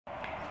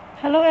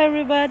Hello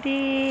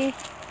everybody!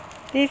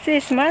 This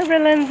is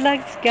Marvelan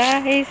Vlogs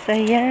guys.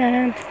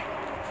 Ayan.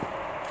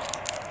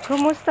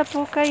 Kumusta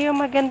po kayo?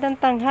 Magandang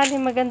tanghali,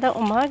 magandang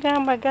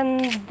umaga,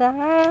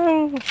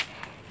 magandang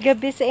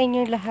gabi sa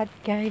inyong lahat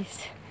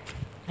guys.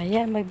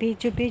 Ayan,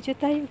 mag-video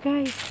tayo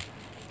guys.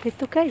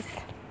 Dito guys.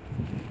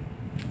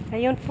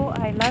 Ngayon po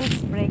ay lunch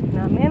break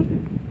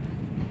namin.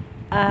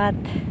 At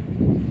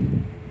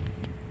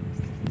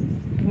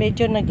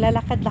medyo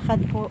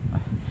naglalakad-lakad po.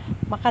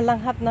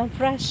 Makalanghap ng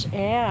fresh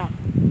air.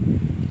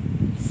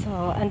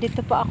 So,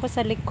 andito po ako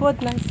sa likod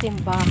ng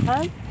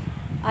simbahan.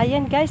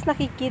 Ayan guys,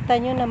 nakikita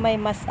nyo na may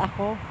mask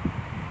ako.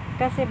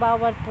 Kasi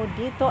bawal po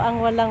dito ang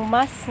walang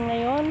mask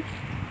ngayon.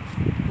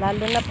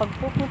 Lalo na pag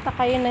pupunta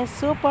kayo ng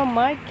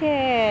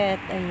supermarket.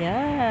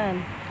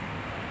 Ayan.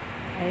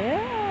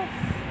 Ayan.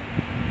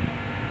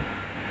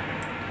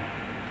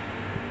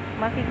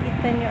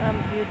 Makikita nyo ang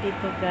view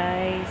dito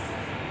guys.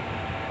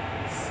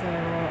 So,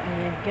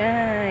 ayan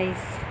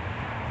guys.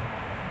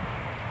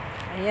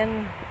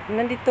 Ayan,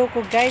 nandito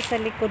ko guys sa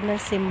likod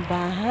ng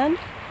simbahan.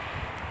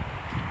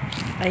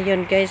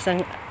 Ayun guys,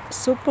 ang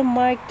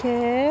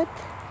supermarket.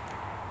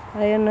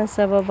 Ayan,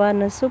 nasa baba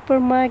ng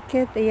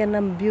supermarket. Ayan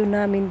ang view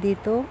namin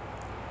dito.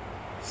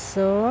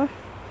 So,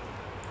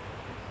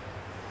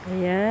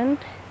 ayan.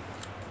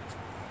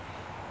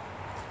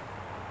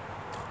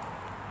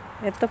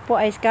 Ito po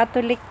ay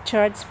Catholic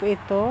Church po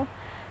ito.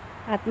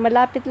 At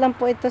malapit lang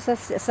po ito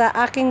sa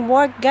aking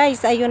work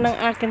guys. Ayun ang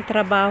aking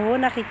trabaho.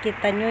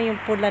 Nakikita nyo yung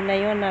pula na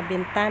yun na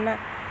bintana.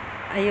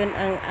 Ayun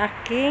ang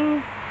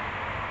aking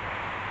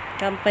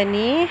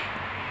company.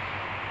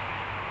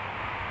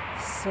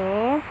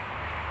 So,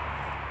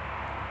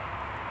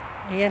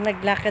 ayan,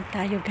 naglakad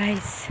tayo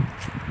guys.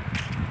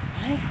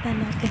 Ay,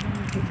 natin.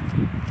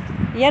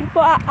 Yan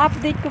po,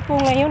 update ko po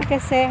ngayon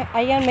kasi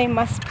ayan, may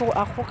mask po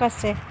ako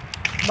kasi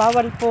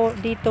bawal po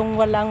ditong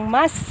walang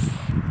mask.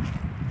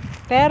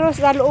 Pero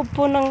sa loob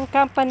po ng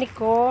company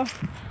ko,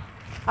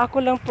 ako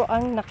lang po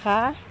ang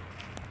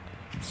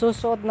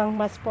susuot ng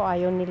mask po.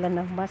 Ayaw nila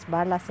ng mask,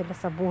 bahala sila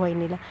sa buhay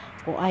nila.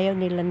 Kung ayaw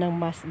nila ng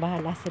mask,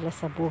 bahala sila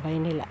sa buhay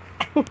nila.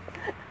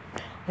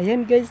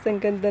 Ayan guys,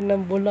 ang ganda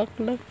ng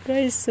bulaklak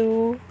guys.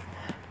 So,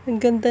 ang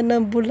ganda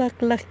ng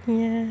bulaklak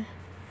niya.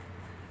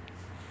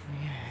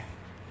 Ayan.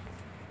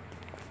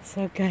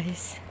 So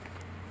guys,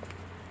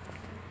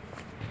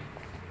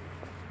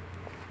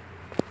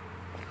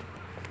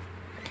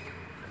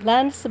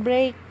 lunch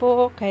break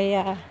po,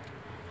 kaya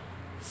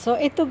so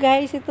ito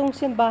guys, itong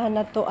simbahan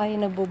na to ay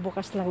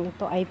nagbubukas lang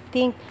ito, I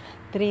think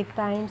 3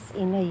 times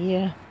in a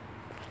year.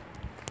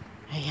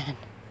 Ayan.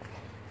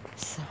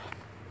 So,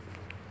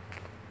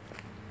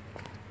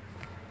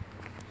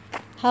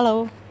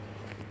 hello.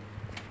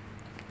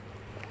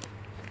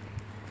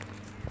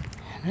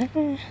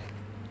 Ang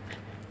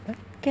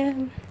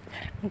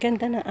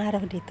ganda ng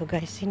araw dito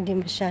guys, hindi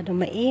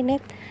masyadong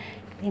mainit,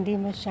 hindi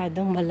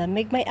masyadong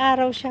malamig. May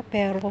araw siya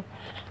pero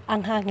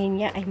ang hangin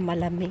niya ay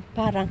malamig.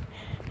 Parang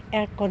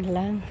aircon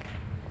lang.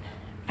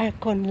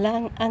 Aircon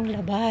lang ang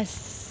labas.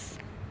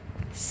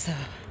 So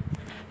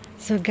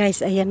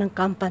guys, ayan ang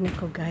company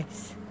ko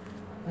guys.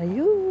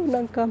 Ayun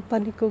ang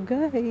company ko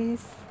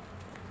guys.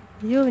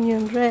 Yun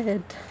yung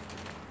red.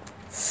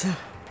 So,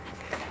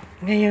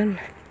 ngayon,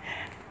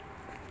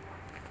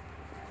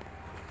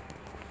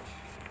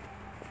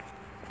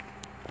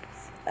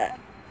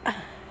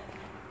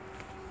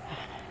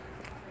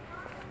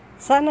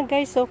 sana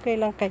guys, okay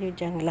lang kayo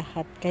dyan,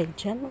 lahat kayo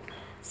dyan.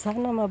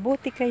 Sana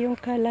mabuti kayong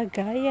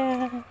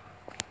kalagayan.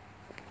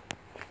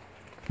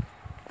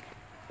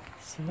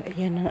 So,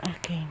 ayan ang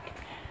aking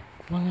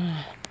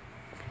mga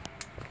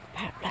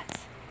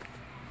paraplas.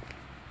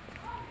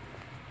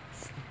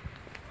 So,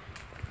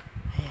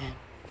 ayan.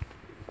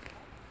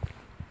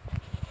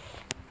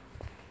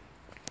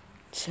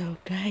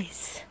 So,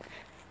 guys.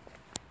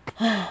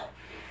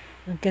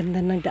 Ang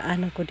ganda ng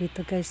daanan ko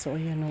dito guys. So,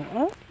 ayan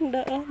o. Ang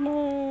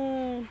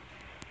daanan.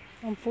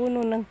 Ang puno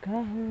ng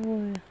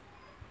kahoy.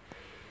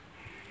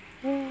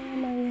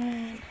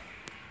 Ayan.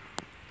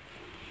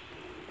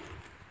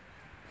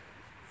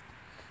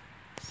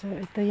 So,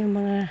 ito yung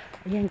mga,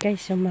 ayan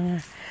guys, yung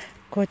mga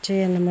kotse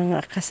yan ng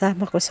mga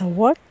kasama ko sa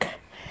work.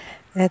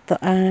 Ito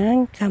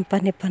ang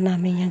company pa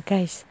namin yan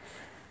guys.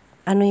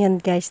 Ano yan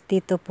guys,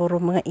 dito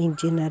puro mga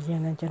engineer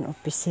yan. Nandiyan,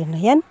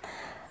 opisina yan.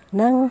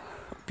 Ng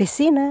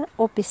opisina.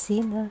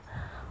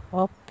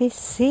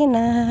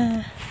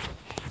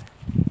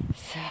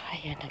 So,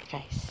 ayan na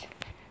guys.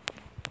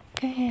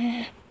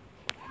 Kaya,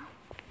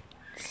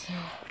 so,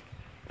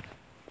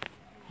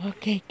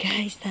 okay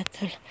guys,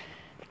 that's all.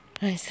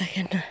 Ay,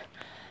 sakyan na.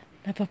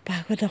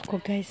 Napapagod ako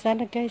guys.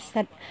 Sana guys,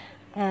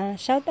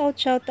 shout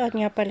out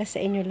nga pala sa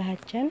inyo lahat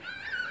dyan.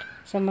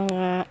 Sa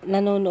mga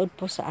nanonood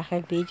po sa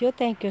aking video.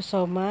 Thank you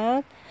so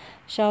much.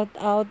 Shout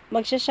out.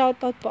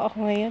 Magsha-shout out po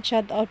ako ngayon.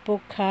 Shout out po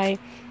kay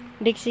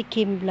Dixie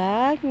Kim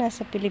Vlog.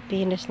 Nasa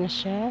Pilipinas na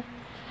siya.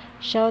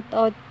 Shout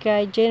out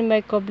kay Jane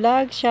Marco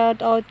Vlog. Shout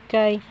out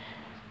kay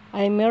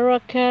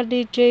Miracle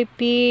DJP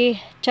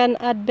Chan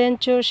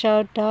Adventure.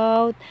 Shout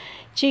out.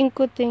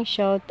 Chingkuting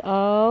shout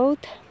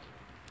out.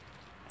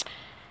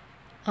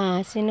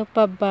 Sino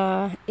pa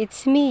ba?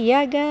 It's me,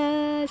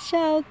 Yaga.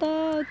 Shout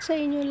out sa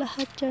inyo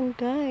lahat dyan,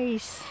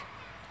 guys.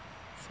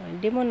 So,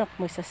 hindi mo na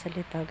ako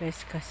magsasalita,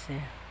 guys, kasi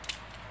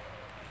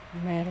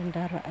mayroon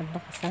daraan na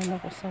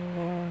kasama ko sa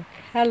work.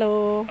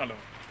 Hello. Hello.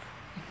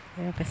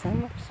 Mayroon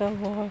kasama ko sa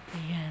work.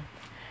 Ayan.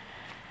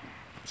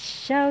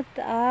 Shout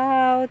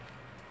out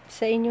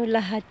sa inyo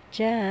lahat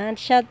dyan.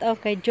 Shout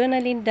out kay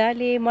Jonalyn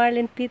Dali,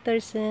 Marlon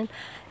Peterson,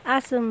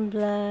 Awesome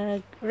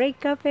Vlog, Ray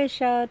Cafe,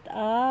 shout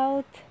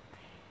out.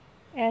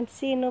 And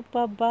sino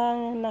pa ba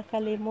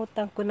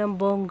nakalimutan ko ng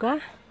bongga?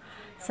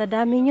 Sa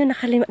dami nyo,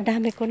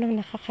 dami ko nang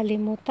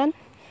nakakalimutan.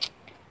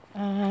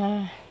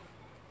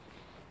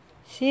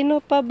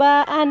 Sino pa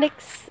ba?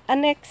 Annex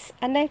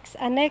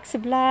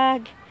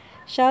Vlog.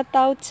 Shout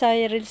out sa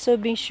Cyril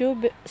Subing.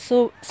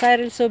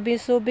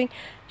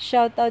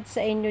 Shout out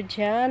sa inyo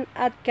dyan.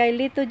 At kay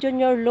Lito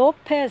Junior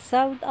Lopez.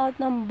 Shout out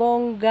ng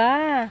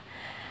bongga.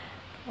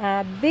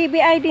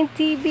 Baby Aiden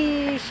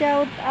TV,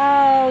 shout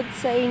out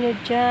sa inyo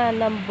dyan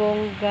ng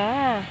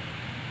bongga.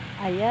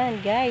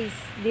 Ayan guys,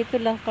 dito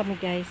lang kami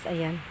guys.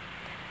 Ayan,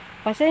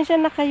 pasensya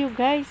na kayo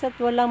guys at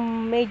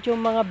walang medyo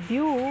mga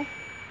view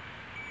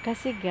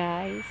kasi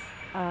guys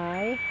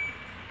ay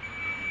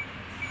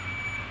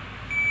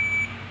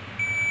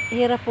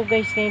hirap po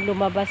guys ngayon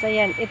lumabas.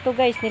 Ayan, ito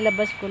guys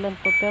nilabas ko lang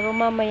to, pero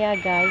mamaya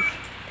guys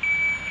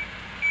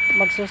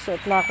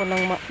magsusuot na ako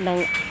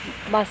ng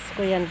mask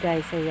ko yan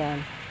guys.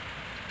 Ayan.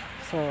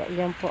 So,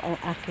 yan po ang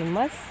aking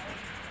mask.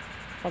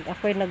 Pag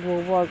ako'y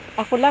nagwo-work.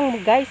 Ako lang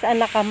guys ang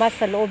nakamas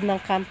sa loob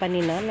ng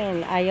company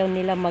namin. Ayaw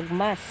nila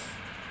magmask.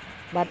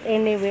 But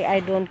anyway,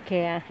 I don't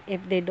care. If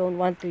they don't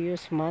want to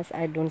use mask,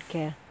 I don't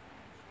care.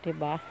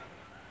 Diba?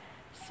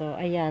 So,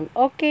 ayan.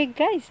 Okay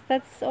guys,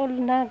 that's all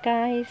na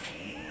guys.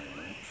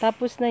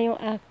 Tapos na yung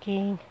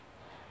aking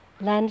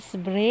lunch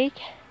break.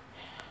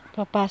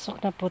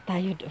 Papasok na po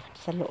tayo doon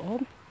sa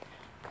loob.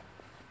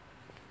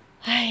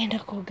 Ay,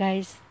 naku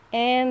guys.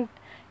 And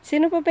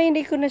sino pa ba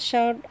hindi ko na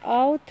shout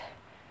out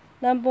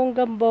ng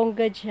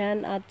bonggang-bongga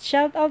dyan? At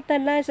shout out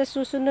na lang, sa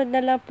susunod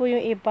na lang po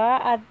yung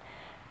iba. At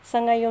sa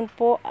ngayon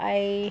po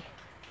ay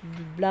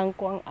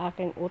blanco ang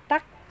aking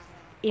utak.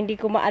 Hindi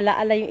ko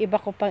maalaala yung iba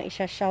ko pang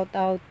isa-shout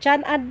out.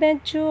 Chan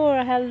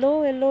Adventure,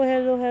 hello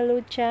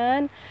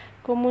Chan.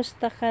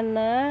 Kumusta ka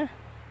na?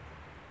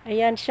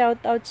 Ayan, shout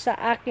out sa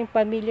aking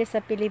pamilya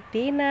sa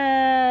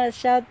Pilipinas.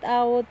 Shout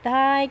out,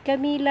 hi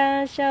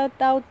Camila. Shout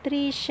out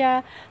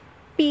Trisha,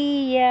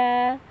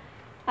 Pia,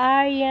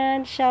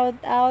 Aryan, shout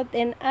out,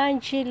 and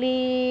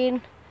Angeline.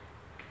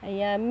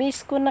 Ayan,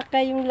 miss ko na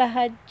kayong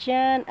lahat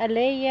dyan.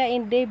 Alea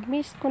and Dave,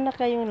 miss ko na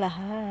kayong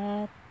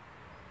lahat.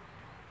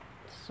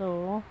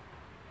 So,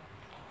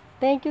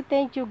 thank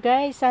you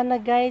guys. Sana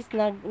guys,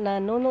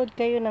 nanonood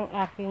kayo ng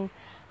aking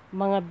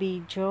mga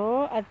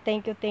video. At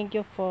thank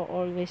you for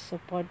always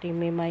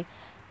supporting me my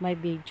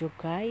video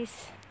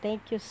guys.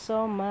 Thank you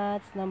so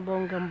much ng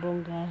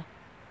bonggang-bongga.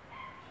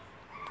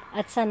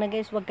 At sana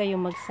guys, wag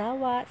kayong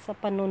magsawa sa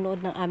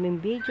panunood ng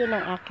aming video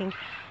ng aking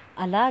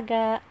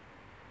alaga.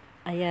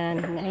 Ayan,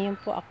 ngayon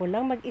po ako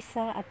lang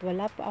mag-isa at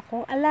wala po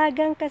akong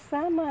alagang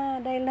kasama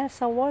dahil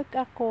nasa work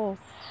ako.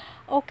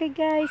 Okay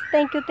guys,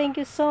 thank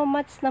you so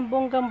much ng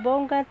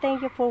bonggang-bongga.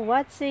 Thank you for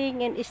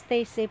watching and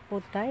stay safe po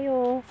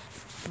tayo.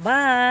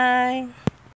 Bye!